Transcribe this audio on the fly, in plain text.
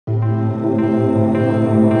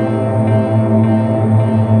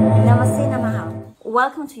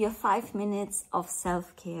Welcome to your 5 minutes of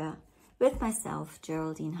self-care with myself,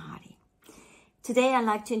 Geraldine Hardy. Today, I'd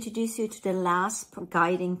like to introduce you to the last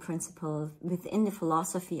guiding principle within the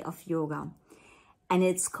philosophy of yoga, and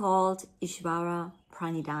it's called Ishvara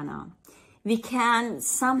Pranidhana. We can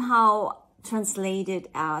somehow translate it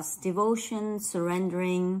as devotion,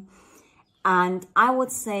 surrendering, and I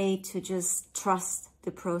would say to just trust the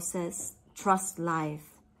process, trust life.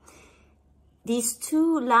 These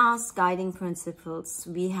two last guiding principles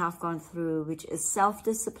we have gone through, which is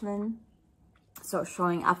self-discipline, so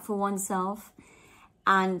showing up for oneself,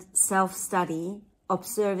 and self-study,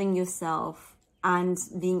 observing yourself, and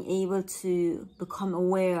being able to become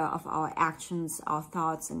aware of our actions, our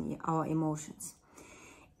thoughts, and our emotions.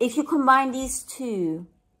 If you combine these two,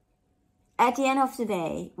 at the end of the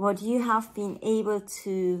day, what you have been able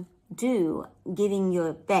to do, giving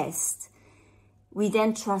your best, we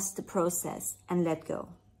then trust the process and let go.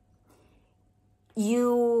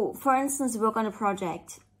 You, for instance, work on a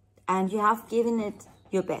project and you have given it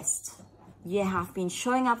your best. You have been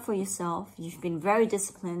showing up for yourself. You've been very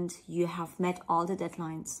disciplined. You have met all the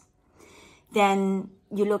deadlines. Then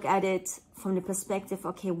you look at it from the perspective,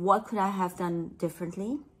 okay, what could I have done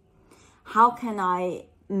differently? How can I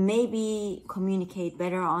maybe communicate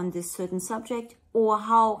better on this certain subject? Or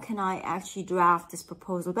how can I actually draft this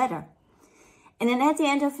proposal better? And then at the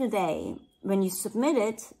end of the day, when you submit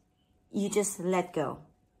it, you just let go.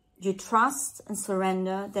 You trust and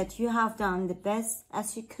surrender that you have done the best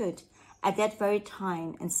as you could at that very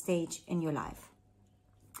time and stage in your life.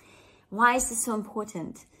 Why is this so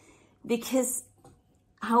important? Because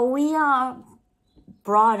how we are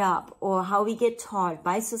brought up or how we get taught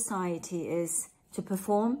by society is to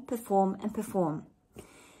perform, perform, and perform.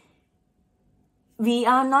 We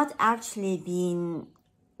are not actually being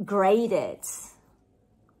graded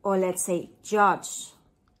or let's say judged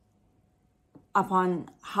upon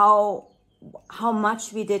how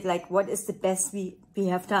much we did, like what is the best we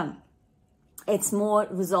have done. It's more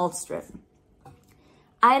results driven.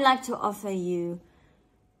 I like to offer you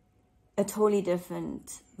a totally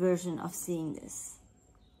different version of seeing this.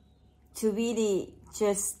 To really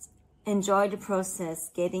just enjoy the process,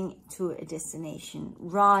 getting to a destination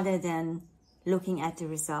rather than looking at the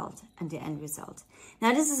result and the end result.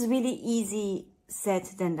 Now, this is really easy said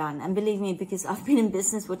than done. And believe me, because I've been in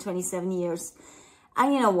business for 27 years.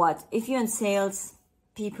 And you know what? If you're in sales,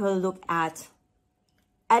 people look at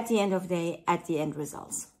the end of the day, at the end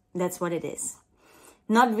results. That's what it is.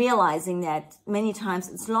 Not realizing that many times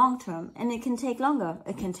it's long-term and it can take longer.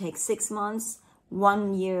 It can take 6 months,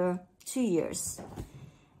 1 year, 2 years.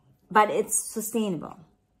 But it's sustainable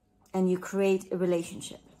and you create a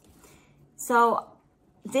relationship. So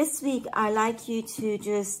this week, I'd like you to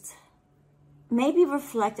just maybe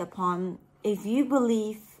reflect upon if you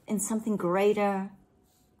believe in something greater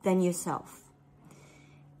than yourself.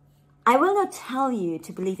 I will not tell you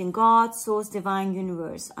to believe in God, source, divine,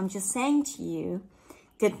 universe. I'm just saying to you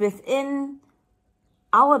that within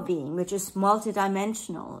our being, which is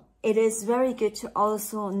multidimensional, it is very good to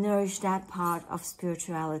also nourish that part of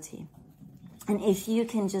spirituality. And if you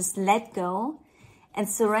can just let go and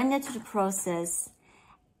surrender to the process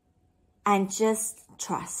and just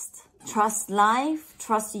trust. Trust life,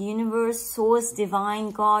 trust the universe, source, divine,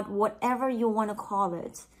 God, whatever you want to call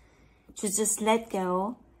it. To just let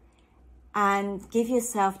go and give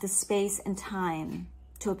yourself the space and time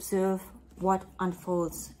to observe what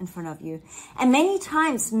unfolds in front of you. And many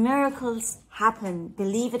times miracles happen,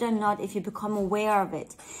 believe it or not, if you become aware of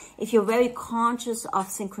it. If you're very conscious of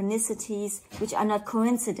synchronicities, which are not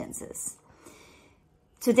coincidences.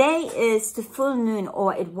 Today is the full moon,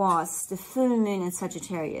 or it was the full moon in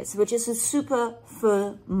Sagittarius, which is a super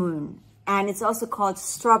full moon. And it's also called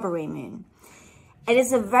strawberry moon. It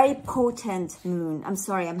is a very potent moon. I'm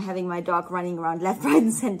sorry, I'm having my dog running around left, right,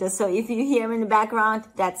 and center. So if you hear him in the background,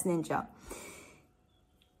 that's Ninja.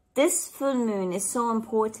 This full moon is so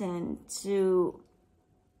important to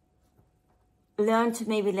learn to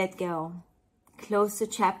maybe let go. Close the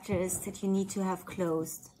chapters that you need to have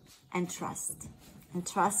closed and trust. And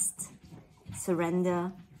trust,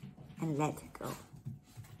 surrender, and let go.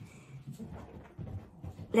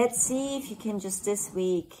 Let's see if you can just this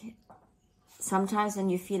week, sometimes when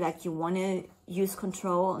you feel like you want to use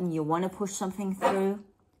control and you want to push something through,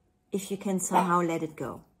 if you can somehow let it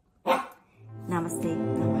go. Namaste.